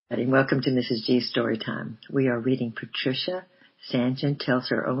And welcome to Mrs. G's Storytime. We are reading Patricia Sanjan Tells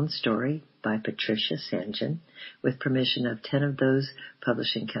Her Own Story by Patricia Sanjan with permission of 10 of Those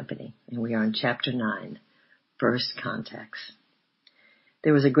Publishing Company. And we are on Chapter 9, First Contacts.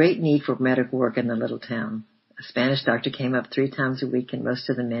 There was a great need for medical work in the little town. A Spanish doctor came up 3 times a week, and most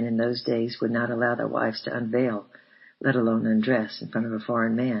of the men in those days would not allow their wives to unveil, let alone undress, in front of a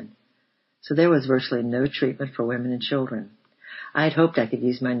foreign man. So there was virtually no treatment for women and children. I had hoped I could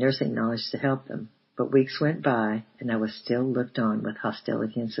use my nursing knowledge to help them, but weeks went by, and I was still looked on with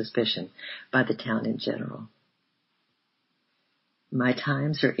hostility and suspicion by the town in general. My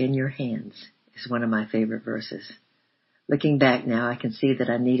times are in your hands is one of my favorite verses. Looking back now, I can see that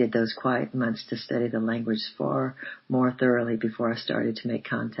I needed those quiet months to study the language far more thoroughly before I started to make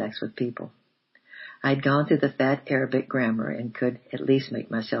contacts with people. I had gone through the fat Arabic grammar and could at least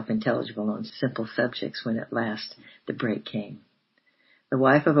make myself intelligible on simple subjects when at last the break came. The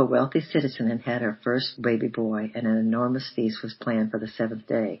wife of a wealthy citizen had had her first baby boy, and an enormous feast was planned for the 7th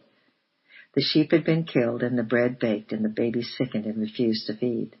day. The sheep had been killed and the bread baked, and the baby sickened and refused to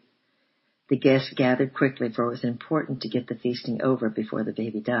feed. The guests gathered quickly, for it was important to get the feasting over before the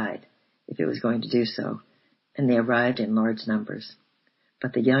baby died, if it was going to do so, and they arrived in large numbers.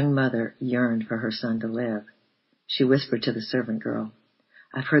 But the young mother yearned for her son to live. She whispered to the servant girl,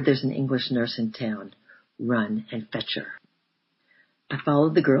 "I've heard there's an English nurse in town. Run and fetch her." I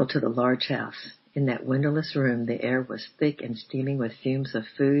followed the girl to the large house. In that windowless room, the air was thick and steaming with fumes of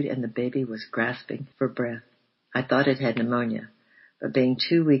food, and the baby was grasping for breath. I thought it had pneumonia, but being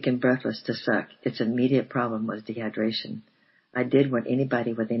too weak and breathless to suck, its immediate problem was dehydration. I did what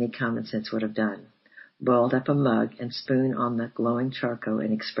anybody with any common sense would have done. Boiled up a mug and spoon on the glowing charcoal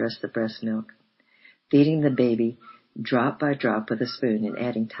and expressed the breast milk, feeding the baby drop by drop with a spoon and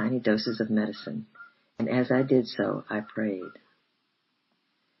adding tiny doses of medicine. And as I did so, I prayed.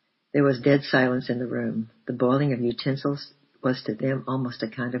 There was dead silence in the room. The boiling of utensils was to them almost a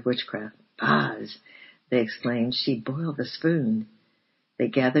kind of witchcraft. "Baz!" they exclaimed. "She boiled the spoon." They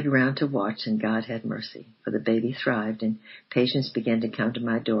gathered around to watch, and God had mercy, for the baby thrived, and patients began to come to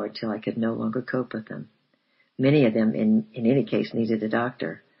my door till I could no longer cope with them. Many of them, in any case, needed a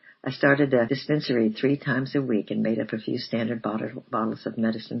doctor. I started a dispensary 3 times a week and made up a few standard bottles of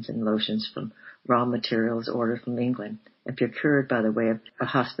medicines and lotions from raw materials ordered from England and procured by the way of a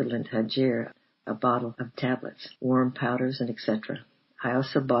hospital in Tangier, a bottle of tablets, warm powders, and etc. I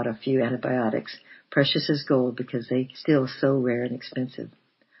also bought a few antibiotics, precious as gold because they still so rare and expensive.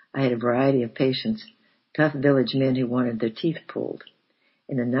 I had a variety of patients, tough village men who wanted their teeth pulled.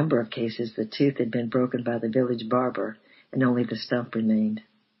 In a number of cases, the tooth had been broken by the village barber, and only the stump remained.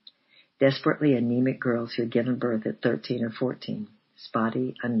 Desperately anemic girls who had given birth at 13 or 14,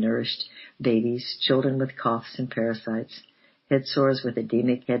 spotty, unnourished babies, children with coughs and parasites, head sores with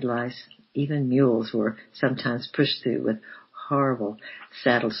edemic head lice, even mules were sometimes pushed through with horrible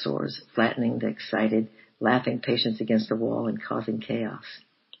saddle sores, flattening the excited, laughing patients against the wall and causing chaos.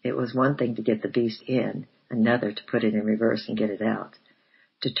 It was one thing to get the beast in, another to put it in reverse and get it out.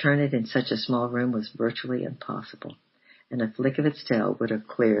 To turn it in such a small room was virtually impossible, and a flick of its tail would have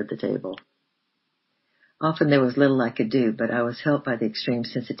cleared the table. Often there was little I could do, but I was helped by the extreme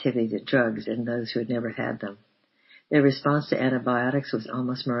sensitivity to drugs in those who had never had them. Their response to antibiotics was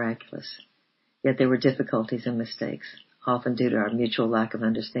almost miraculous. Yet there were difficulties and mistakes, often due to our mutual lack of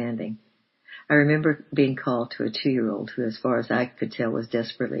understanding. I remember being called to a 2-year-old who, as far as I could tell, was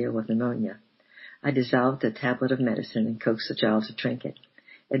desperately ill with pneumonia. I dissolved a tablet of medicine and coaxed the child to drink it,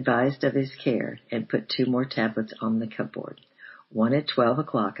 advised of his care, and put 2 more tablets on the cupboard. 1 at 12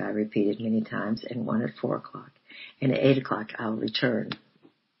 o'clock, I repeated many times, and 1 at 4 o'clock. And at 8 o'clock, I'll return.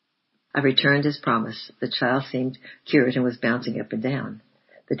 I returned as promised. The child seemed cured and was bouncing up and down.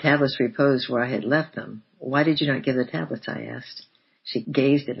 The tablets reposed where I had left them. "Why did you not give the tablets?" I asked. She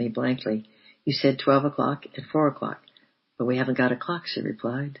gazed at me blankly. "You said 12 o'clock and 4 o'clock. But we haven't got a clock," she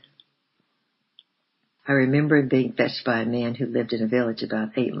replied. I remember being fetched by a man who lived in a village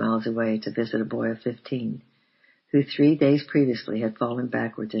about 8 miles away to visit a boy of 15, who 3 days previously had fallen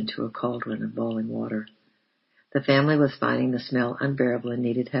backwards into a cauldron of boiling water. The family was finding the smell unbearable and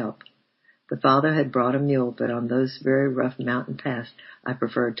needed help. The father had brought a mule, but on those very rough mountain paths I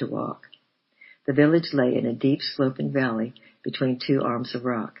preferred to walk. The village lay in a deep sloping valley between 2 arms of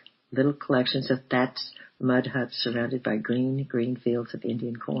rock, little collections of thatched mud huts surrounded by green fields of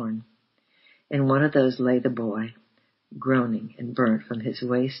Indian corn. In one of those lay the boy, groaning and burnt from his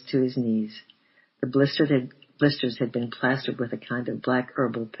waist to his knees. The blisters had been plastered with a kind of black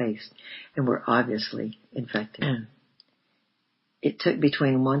herbal paste and were obviously infected. It took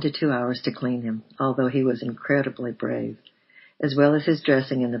between 1 to 2 hours to clean him, although he was incredibly brave. As well as his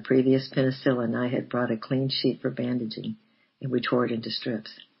dressing and the previous penicillin, I had brought a clean sheet for bandaging, and we tore it into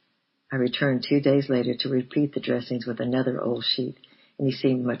strips. I returned 2 days later to repeat the dressings with another old sheet, and he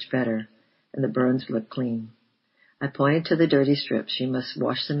seemed much better, and the burns looked clean. I pointed to the dirty strips. You must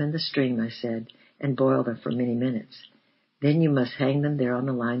wash them in the stream, I said, and boil them for many minutes. Then you must hang them there on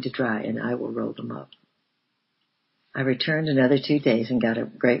the line to dry, and I will roll them up. I returned another 2 days and got a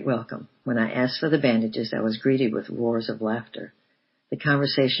great welcome. When I asked for the bandages, I was greeted with roars of laughter. The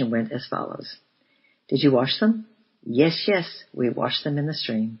conversation went as follows. Did you wash them? Yes, we washed them in the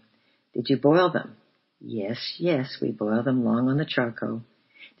stream. Did you boil them? Yes, we boiled them long on the charcoal.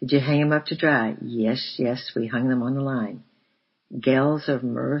 Did you hang them up to dry? Yes, we hung them on the line. Gales of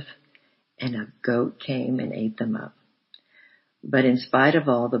mirth and a goat came and ate them up. But in spite of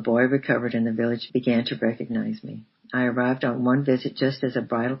all, the boy recovered and the village began to recognize me. I arrived on one visit just as a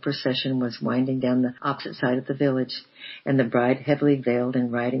bridal procession was winding down the opposite side of the village, and the bride heavily veiled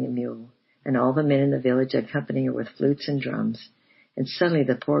and riding a mule, and all the men in the village accompanying her with flutes and drums. And suddenly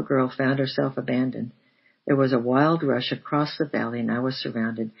the poor girl found herself abandoned. There was a wild rush across the valley, and I was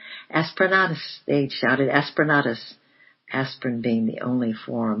surrounded. Aspranatus! They shouted, Aspranatus! Aspirin being the only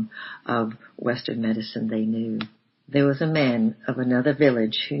form of Western medicine they knew. There was a man of another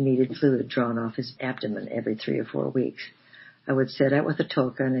village who needed fluid drawn off his abdomen every 3 or 4 weeks. I would set out with a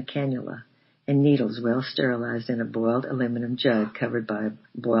toca and a cannula, and needles well sterilized in a boiled aluminum jug covered by a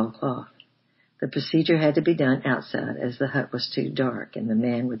boiled cloth. The procedure had to be done outside, as the hut was too dark, and the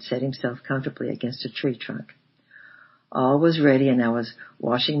man would set himself comfortably against a tree trunk. All was ready, and I was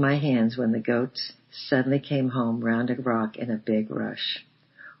washing my hands when the goats suddenly came home round a rock in a big rush.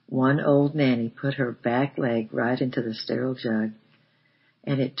 One old nanny put her back leg right into the sterile jug,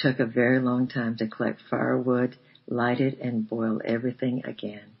 and it took a very long time to collect firewood, light it, and boil everything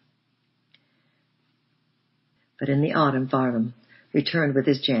again. But in the autumn, Farnham returned with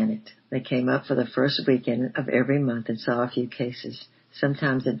his Janet. They came up for the first weekend of every month and saw a few cases,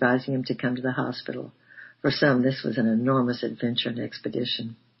 sometimes advising him to come to the hospital. For some, this was an enormous adventure and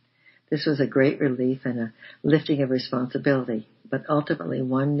expedition. This was a great relief and a lifting of responsibility, but ultimately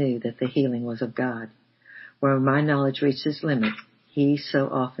one knew that the healing was of God. Where my knowledge reached its limit, he so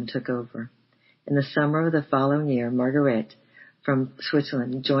often took over. In the summer of the following year, Marguerite from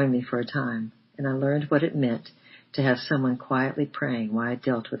Switzerland joined me for a time, and I learned what it meant to have someone quietly praying while I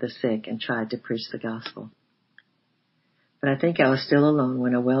dealt with the sick and tried to preach the gospel. But I think I was still alone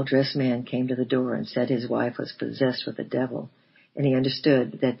when a well-dressed man came to the door and said his wife was possessed with a devil, and he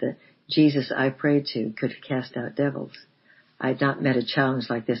understood that the Jesus I prayed to could cast out devils. I had not met a challenge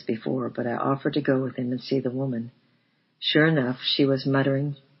like this before, but I offered to go with him and see the woman. Sure enough, she was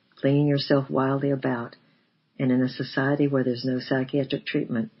muttering, flinging herself wildly about, and in a society where there's no psychiatric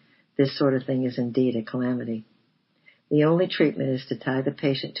treatment, this sort of thing is indeed a calamity. The only treatment is to tie the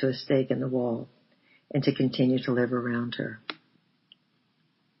patient to a stake in the wall and to continue to live around her.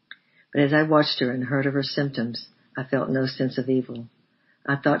 But as I watched her and heard of her symptoms, I felt no sense of evil.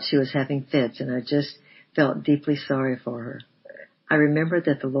 I thought she was having fits, and I just felt deeply sorry for her. I remembered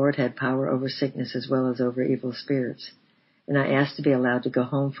that the Lord had power over sickness as well as over evil spirits, and I asked to be allowed to go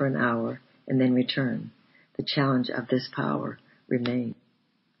home for an hour and then return. The challenge of this power remained.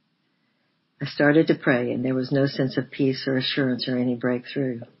 I started to pray, and there was no sense of peace or assurance or any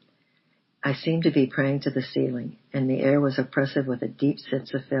breakthrough. I seemed to be praying to the ceiling, and the air was oppressive with a deep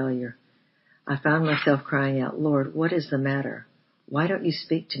sense of failure. I found myself crying out, Lord, what is the matter? Why don't you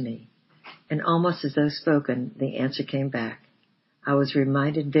speak to me? And almost as though spoken, the answer came back. I was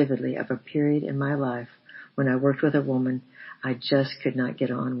reminded vividly of a period in my life when I worked with a woman I just could not get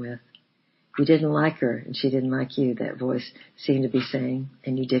on with. You didn't like her, and she didn't like you, that voice seemed to be saying,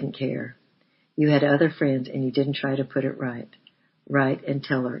 and you didn't care. You had other friends, and you didn't try to put it right. Write and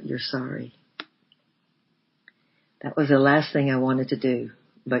tell her you're sorry. That was the last thing I wanted to do,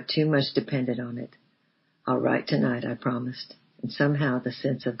 but too much depended on it. I'll write tonight, I promised, and somehow the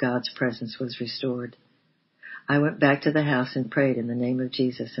sense of God's presence was restored. I went back to the house and prayed in the name of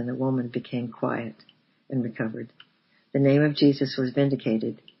Jesus, and the woman became quiet and recovered. The name of Jesus was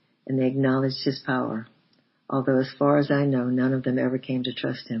vindicated, and they acknowledged his power, although as far as I know, none of them ever came to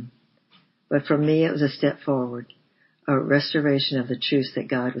trust him. But for me, it was a step forward, a restoration of the truths that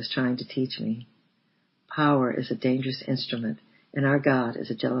God was trying to teach me. Power is a dangerous instrument, and our God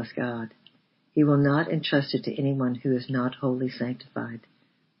is a jealous God. He will not entrust it to anyone who is not wholly sanctified.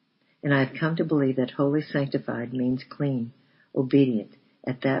 And I have come to believe that wholly sanctified means clean, obedient,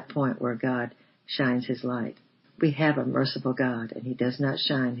 at that point where God shines his light. We have a merciful God, and he does not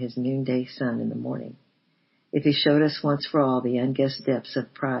shine his noonday sun in the morning. If he showed us once for all the unguessed depths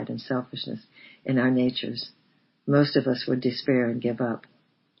of pride and selfishness in our natures, most of us would despair and give up.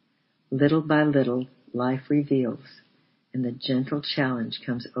 Little by little, life reveals, and the gentle challenge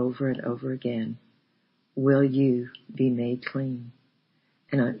comes over and over again. Will you be made clean?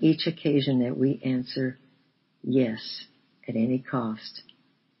 And on each occasion that we answer yes at any cost,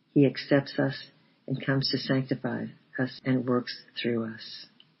 He accepts us and comes to sanctify us and works through us.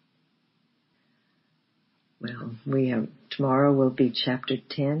 Well, tomorrow will be chapter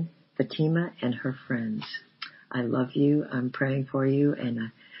 10, Fatima and her friends. I love you. I'm praying for you, and I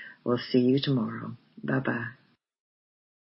will see you tomorrow. Bye-bye.